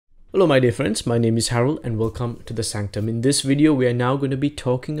Hello my dear friends, my name is Harold and welcome to the Sanctum. In this video we are now going to be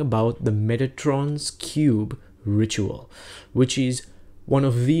talking about the Metatron's cube ritual, which is one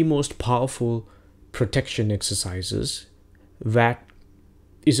of the most powerful protection exercises that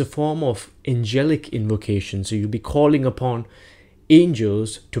is a form of angelic invocation. So you'll be calling upon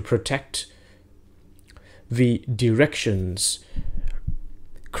angels to protect the directions,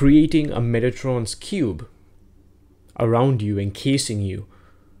 creating a Metatron's cube around you, encasing you,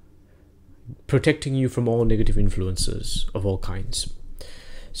 protecting you from all negative influences of all kinds.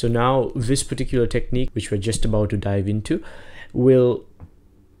 So now this particular technique, which we're just about to dive into, will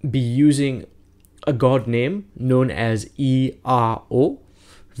be using a god name known as ERO.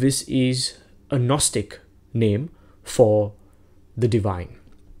 This is a Gnostic name for the divine,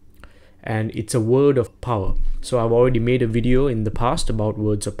 and it's a word of power. So I've already made a video in the past about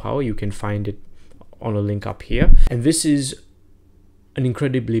words of power. You can find it on a link up here. And this is an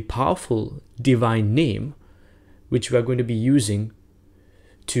incredibly powerful divine name which we are going to be using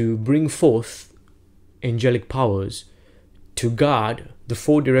to bring forth angelic powers to guard the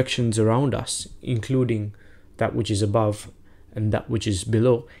four directions around us, including that which is above and that which is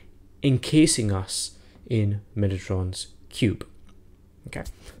below, encasing us in Metatron's cube. Okay,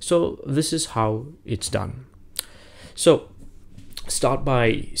 so this is how it's done. So start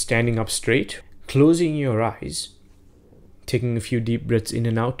by standing up straight, closing your eyes, taking a few deep breaths in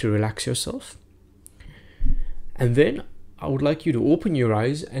and out to relax yourself. And then I would like you to open your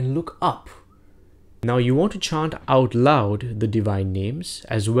eyes and look up. Now you want to chant out loud the divine names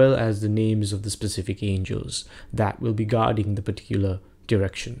as well as the names of the specific angels that will be guarding the particular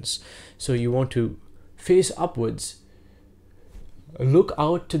directions. So you want to face upwards, look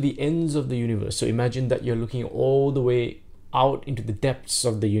out to the ends of the universe. So imagine that you're looking all the way out into the depths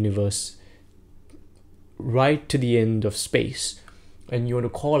of the universe, right to the end of space, and you want to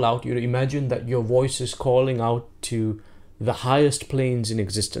call out. You imagine that your voice is calling out to the highest planes in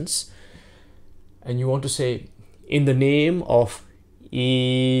existence, and you want to say, in the name of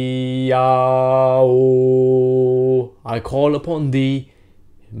Iao, I call upon the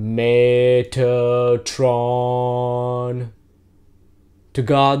Metatron to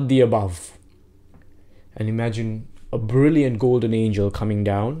guard the above. And imagine a brilliant golden angel coming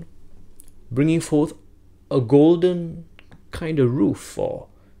down, bringing forth a golden kind of roof or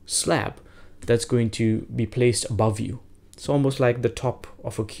slab that's going to be placed above you. It's almost like the top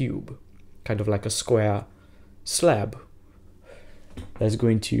of a cube, kind of like a square slab that's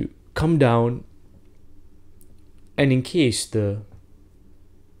going to come down and encase the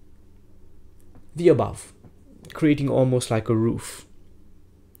above, creating almost like a roof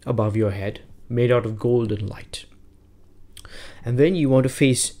above your head made out of golden light. And then you want to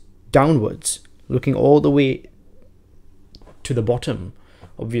face downwards, looking all the way to the bottom.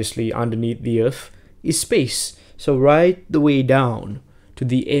 Obviously underneath the earth is space, so right the way down to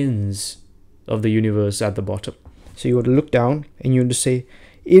the ends of the universe at the bottom. So you want to look down and you want to say,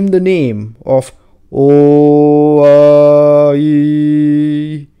 in the name of Oi,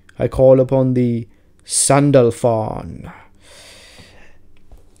 I call upon the Sandalphon.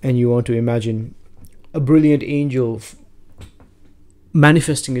 And you want to imagine a brilliant angel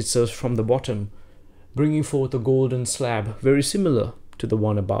manifesting itself from the bottom, bringing forth a golden slab very similar to the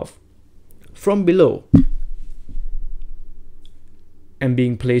one above from below and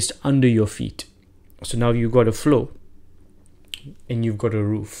being placed under your feet. So now you've got a floor and you've got a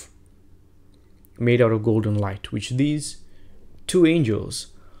roof made out of golden light, which these two angels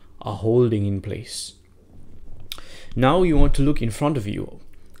are holding in place. Now you want to look in front of you.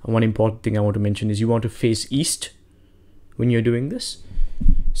 One important thing I want to mention is you want to face east when you're doing this.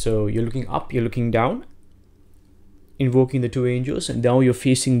 So you're looking up, you're looking down, invoking the two angels, and now you're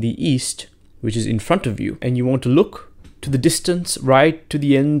facing the east, which is in front of you, and you want to look to the distance, right to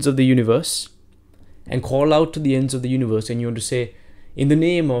the ends of the universe, and call out to the ends of the universe, and you want to say, in the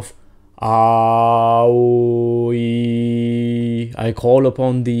name of Aoi, I call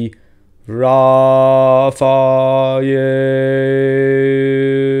upon the Raphael.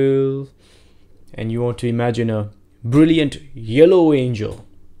 And you want to imagine a brilliant yellow angel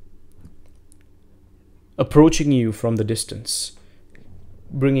approaching you from the distance,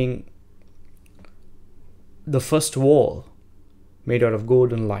 bringing the first wall made out of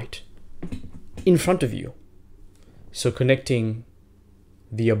golden light in front of you. So connecting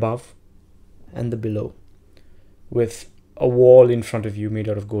the above and the below with a wall in front of you made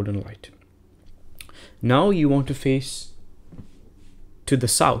out of golden light. Now you want to face to the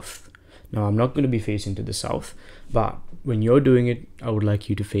south. Now I'm not going to be facing to the south, but when you're doing it, I would like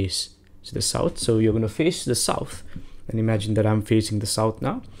you to face to the south. So you're going to face the south And imagine that I'm facing the south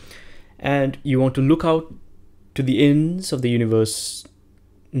now. And you want to look out to the ends of the universe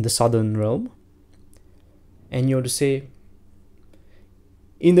in the southern realm. And you want to say,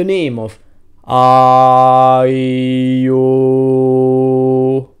 in the name of I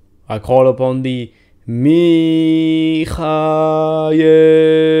call upon thee, Michael.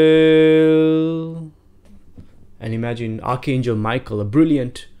 And imagine Archangel Michael, a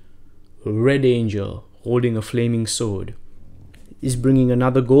brilliant red angel holding a flaming sword, is bringing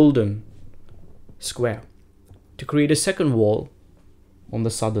another golden square to create a second wall on the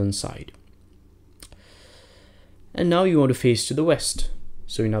southern side. And now you want to face to the west.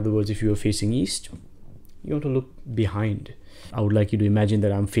 So in other words, if you are facing east, you want to look behind. I would like you to imagine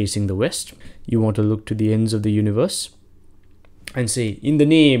that I'm facing the west. You want to look to the ends of the universe and say, in the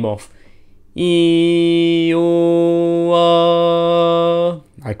name of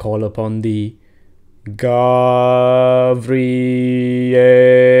I call upon thee, Gabriel.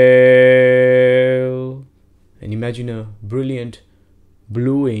 And imagine a brilliant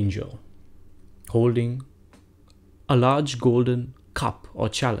blue angel holding a large golden cup or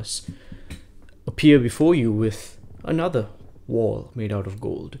chalice appear before you with another wall made out of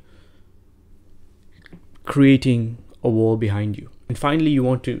gold, creating a wall behind you. And finally, you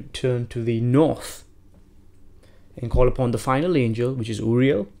want to turn to the north and call upon the final angel, which is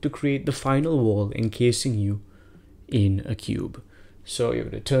Uriel, to create the final wall encasing you in a cube. So you're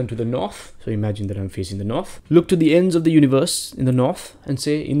going to turn to the north. So imagine that I'm facing the north. Look to the ends of the universe in the north and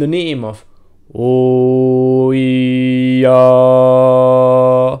say, in the name of Oya,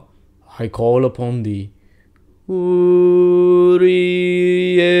 I call upon thee, Uriel.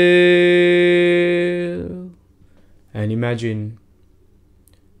 And imagine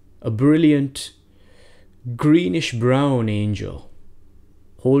a brilliant greenish brown angel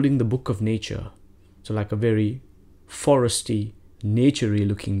holding the book of nature. So like a very foresty, naturey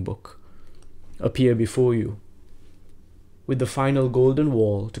looking book appear before you with the final golden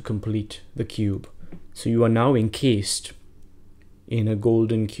wall to complete the cube. So you are now encased in a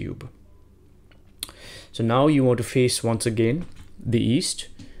golden cube. So now you want to face once again the east.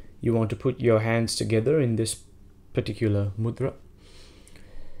 You want to put your hands together in this particular mudra.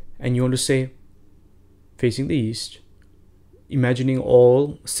 And you want to say, facing the east, imagining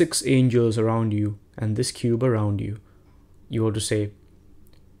all 6 angels around you and this cube around you. You want to say,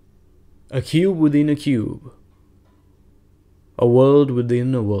 a cube within a cube, a world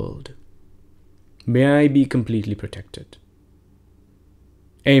within a world. May I be completely protected.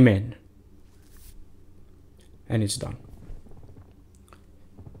 Amen. And it's done.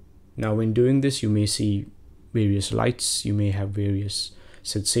 Now when doing this, you may see various lights, you may have various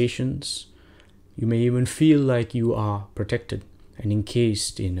sensations, you may even feel like you are protected and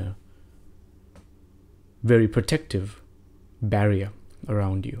encased in a very protective barrier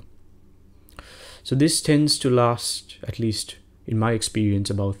around you. So this tends to last, at least in my experience,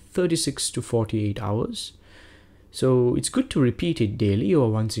 about 36 to 48 hours. So it's good to repeat it daily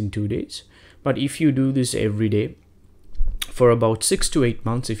or once in 2 days. But if you do this every day for about 6 to 8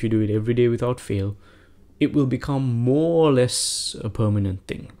 months, if you do it every day without fail, it will become more or less a permanent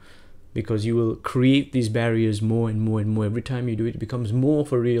thing, because you will create these barriers more and more and more. Every time you do it, it becomes more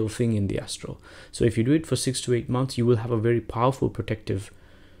of a real thing in the astral. So if you do it for 6 to 8 months, you will have a very powerful protective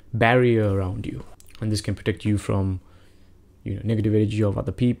barrier around you. And this can protect you from negative energy of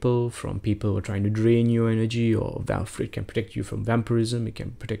other people, from people who are trying to drain your energy, or it can protect you from vampirism, it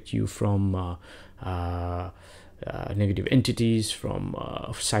can protect you from negative entities, from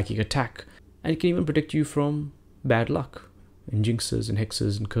psychic attack, and it can even protect you from bad luck and jinxes and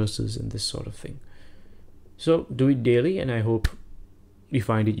hexes and curses and this sort of thing. So do it daily, and I hope you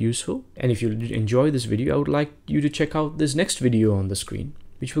find it useful. And if you enjoy this video, I would like you to check out this next video on the screen,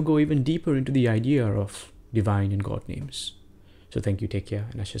 which will go even deeper into the idea of divine and God names. So thank you, take care,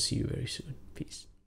 and I shall see you very soon. Peace.